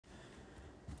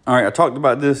All right, I talked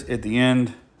about this at the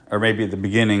end, or maybe at the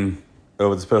beginning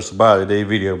of the special buy of the day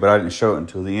video, but I didn't show it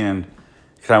until the end.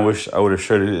 I wish I would have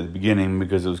showed it at the beginning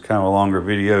because it was kind of a longer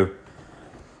video.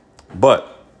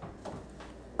 But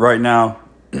right now,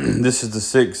 this is the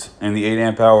 6 and the 8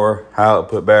 amp hour high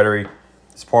output battery.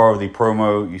 It's part of the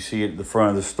promo. You see it at the front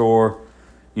of the store,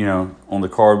 you know, on the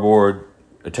cardboard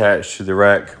attached to the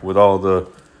rack with all the,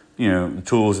 you know, the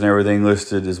tools and everything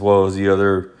listed, as well as the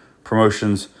other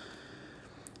promotions.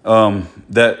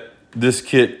 This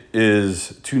kit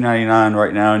is $2.99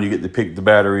 right now, and you get to pick the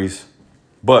batteries.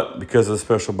 But because of the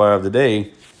special buy of the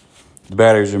day, the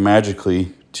batteries are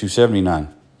magically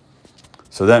 $2.79.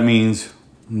 So that means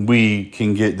we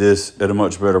can get this at a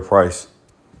much better price.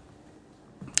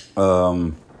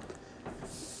 Because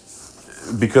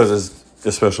it's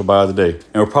a special buy of the day.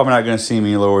 And we're probably not going to see them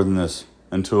any lower than this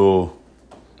until,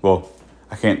 well,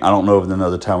 I don't know of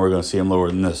another time we're going to see them lower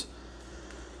than this.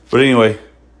 But anyway,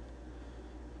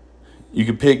 you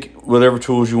can pick whatever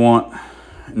tools you want.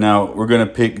 Now, we're going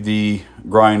to pick the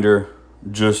grinder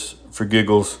just for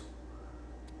giggles.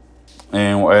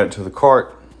 And we'll add it to the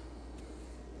cart.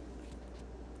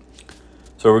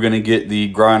 So we're going to get the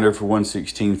grinder for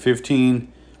 $116.15.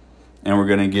 And we're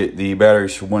going to get the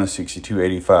batteries for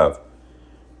 $162.85.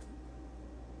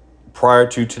 Prior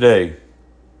to today,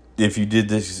 if you did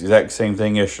this exact same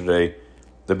thing yesterday,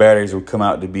 the batteries would come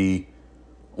out to be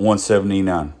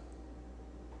 $179.85.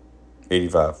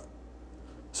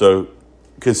 So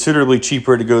considerably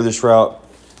cheaper to go this route.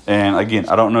 And again,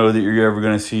 I don't know that you're ever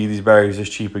going to see these batteries this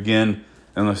cheap again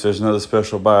unless there's another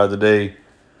special buy of the day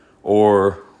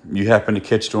or you happen to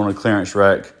catch it on a clearance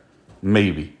rack,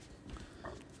 maybe.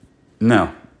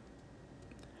 Now,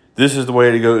 this is the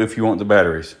way to go if you want the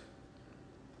batteries,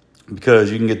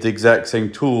 because you can get the exact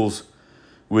same tools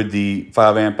with the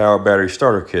 5 amp hour battery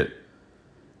starter kit.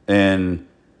 And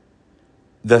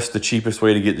that's the cheapest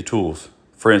way to get the tools.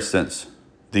 For instance,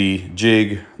 the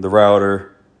jig, the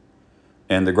router,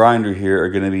 and the grinder here are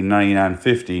going to be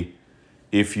 $99.50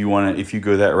 if you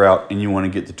go that route and you want to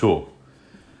get the tool.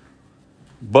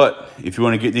 But if you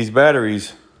want to get these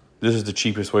batteries, this is the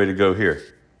cheapest way to go here.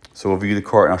 So we'll view the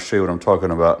cart and I'll show you what I'm talking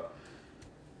about.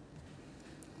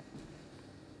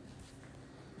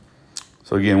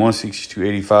 So again,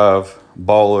 $162.85,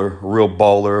 baller, real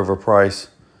baller of a price.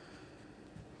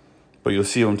 But you'll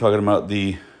see what I'm talking about.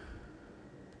 The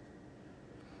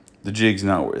jig's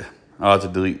not worth. I'll have to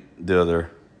delete the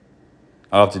other.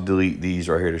 I'll have to delete these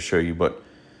right here to show you. But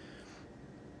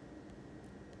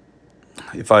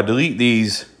if I delete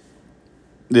these,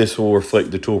 this will reflect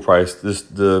the tool price.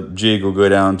 The jig will go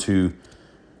down to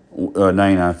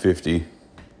 $99.50,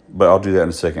 but I'll do that in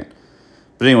a second.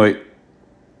 But anyway,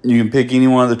 you can pick any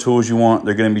one of the tools you want.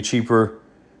 They're going to be cheaper.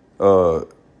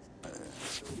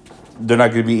 They're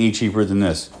not going to be any cheaper than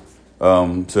this.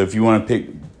 So if you want to pick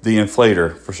the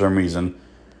inflator for some reason,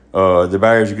 the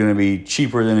batteries are going to be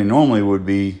cheaper than they normally would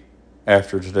be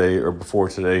after today or before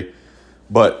today,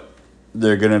 but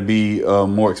they're going to be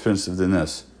more expensive than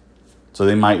this. So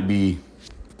they might be,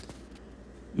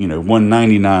 you know,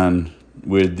 $199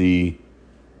 with the,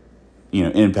 you know,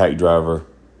 impact driver,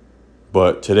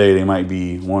 but today they might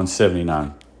be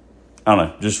 $179. I don't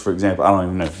know. Just for example, I don't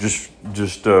even know.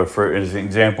 Just for as an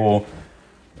example,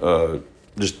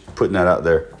 just putting that out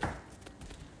there.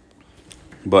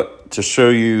 But to show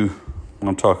you what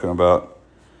I'm talking about,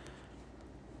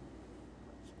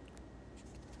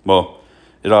 well,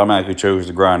 it automatically chose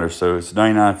the grinder, so it's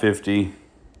 $99.50.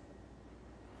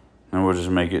 And we'll just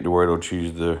make it to where it'll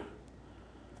choose the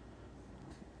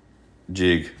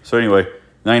jig. So anyway,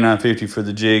 $99.50 for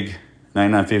the jig,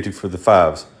 $99.50 for the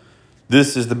 5s.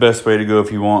 This is the best way to go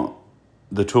if you want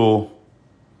the tool.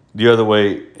 The other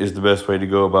way is the best way to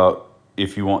go about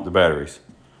if you want the batteries.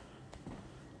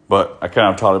 But I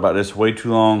kind of talked about this way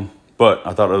too long, but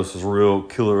I thought this was a real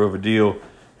killer of a deal,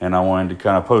 and I wanted to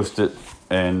kind of post it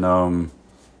and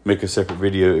make a separate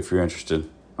video if you're interested.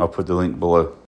 I'll put the link below.